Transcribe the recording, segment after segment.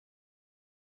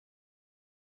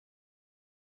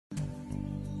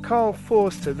Karl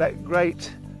Forster, that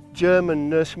great German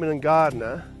nurseryman and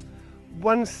gardener,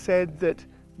 once said that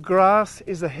grass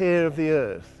is the hair of the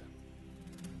earth.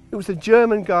 It was the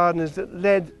German gardeners that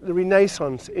led the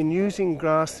Renaissance in using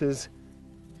grasses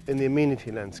in the amenity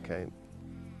landscape.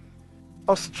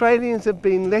 Australians have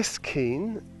been less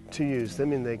keen to use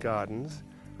them in their gardens,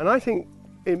 and I think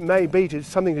it may be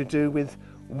something to do with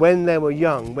when they were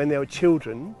young, when they were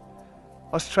children.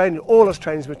 All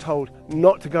Australians were told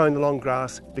not to go in the long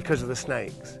grass because of the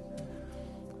snakes.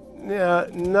 Now,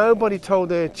 nobody told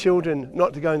their children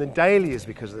not to go in the dahlias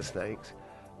because of the snakes,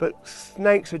 but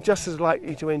snakes are just as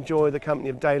likely to enjoy the company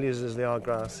of dahlias as they are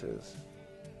grasses.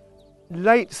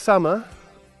 Late summer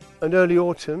and early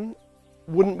autumn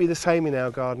wouldn't be the same in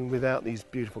our garden without these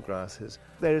beautiful grasses.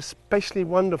 They're especially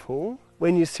wonderful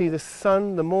when you see the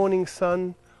sun, the morning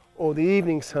sun or the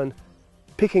evening sun,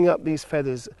 picking up these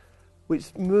feathers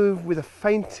which move with the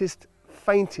faintest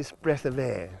breath of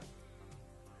air.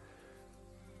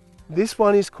 This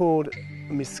one is called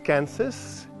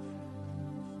Miscanthus.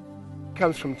 It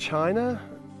comes from China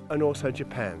and also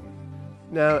Japan.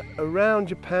 Now, around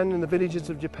Japan, in the villages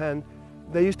of Japan,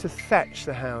 they used to thatch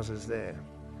the houses there.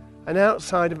 And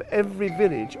outside of every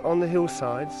village on the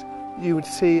hillsides, you would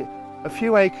see a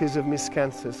few acres of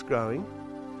Miscanthus growing.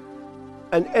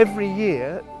 And every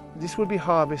year, this would be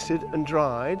harvested and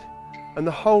dried, and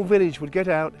the whole village would get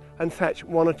out and thatch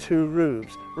 1 or 2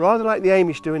 roofs, rather like the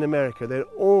Amish do in America. The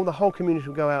whole community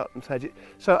would go out and thatch it.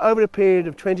 So over a period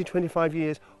of 20-25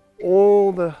 years,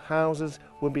 all the houses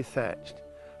would be thatched.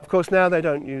 Of course, now they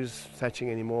don't use thatching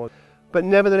anymore, but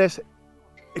nevertheless,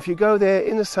 if you go there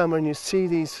in the summer and you see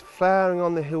these flowering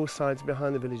on the hillsides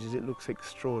behind the villages, it looks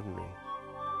extraordinary.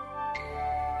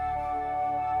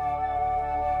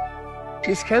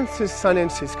 Miscanthus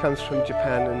sinensis comes from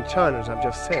Japan and China, as I've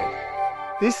just said.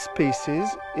 This species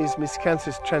is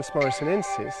Miscanthus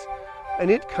transmorrisonensis,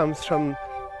 and it comes from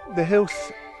the hills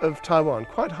of Taiwan,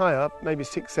 quite high up, maybe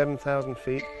 6,000-7,000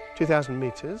 feet, 2,000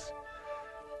 meters.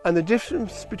 And the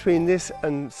difference between this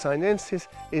and sinensis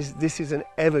is this is an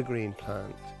evergreen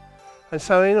plant. And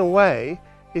so in a way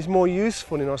is more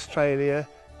useful in Australia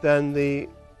than the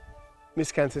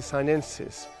Miscanthus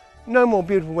sinensis. No more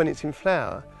beautiful when it's in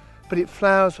flower, but it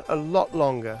flowers a lot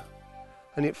longer.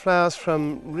 And it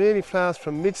really flowers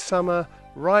from midsummer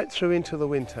right through into the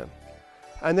winter.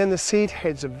 And then the seed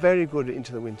heads are very good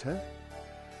into the winter.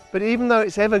 But even though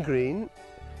it's evergreen,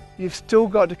 you've still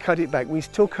got to cut it back. We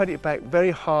still cut it back very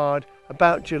hard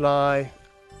about July,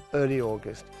 early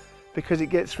August, because it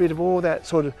gets rid of all that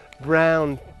sort of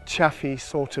brown, chaffy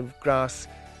sort of grass,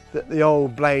 the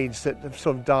old blades that have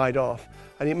sort of died off,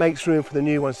 and it makes room for the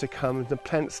new ones to come, and the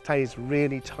plant stays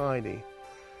really tidy.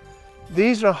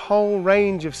 These are a whole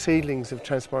range of seedlings of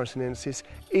transmorrisonensis.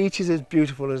 Each is as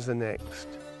beautiful as the next.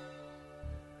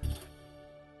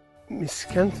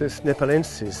 Miscanthus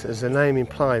nepalensis, as the name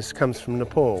implies, comes from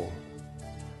Nepal.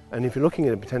 And if you're looking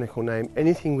at a botanical name,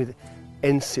 anything with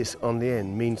ensis on the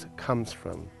end means comes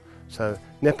from. So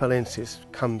nepalensis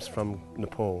comes from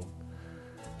Nepal.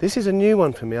 This is a new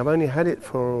one for me. I've only had it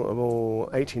for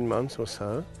 18 months or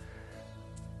so.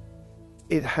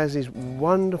 It has these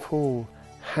wonderful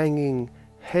hanging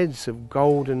heads of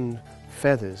golden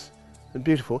feathers. They're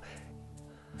beautiful.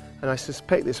 And I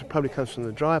suspect this probably comes from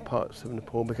the drier parts of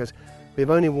Nepal because we've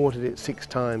only watered it 6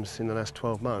 times in the last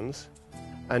 12 months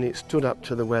and it stood up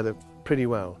to the weather pretty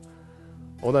well.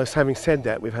 Although, having said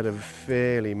that, we've had a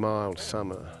fairly mild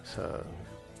summer. So,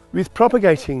 with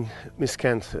propagating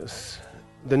Miscanthus,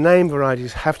 the name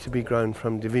varieties have to be grown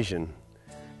from division.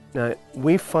 Now,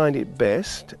 we find it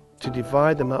best to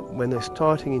divide them up when they're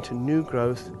starting into new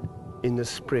growth in the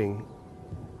spring.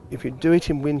 If you do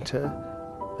it in winter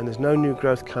and there's no new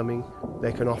growth coming,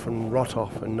 they can often rot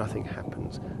off and nothing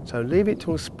happens. So leave it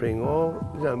till spring or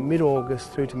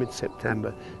mid-August through to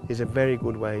mid-September is a very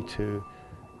good way to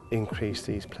increase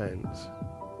these plants.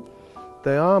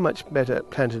 They are much better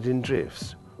planted in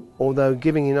drifts, although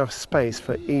giving enough space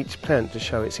for each plant to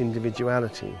show its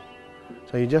individuality.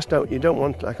 So you don't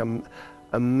want like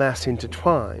a mass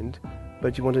intertwined,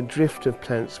 but you want a drift of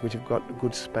plants which have got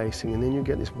good spacing, and then you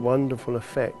get this wonderful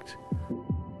effect.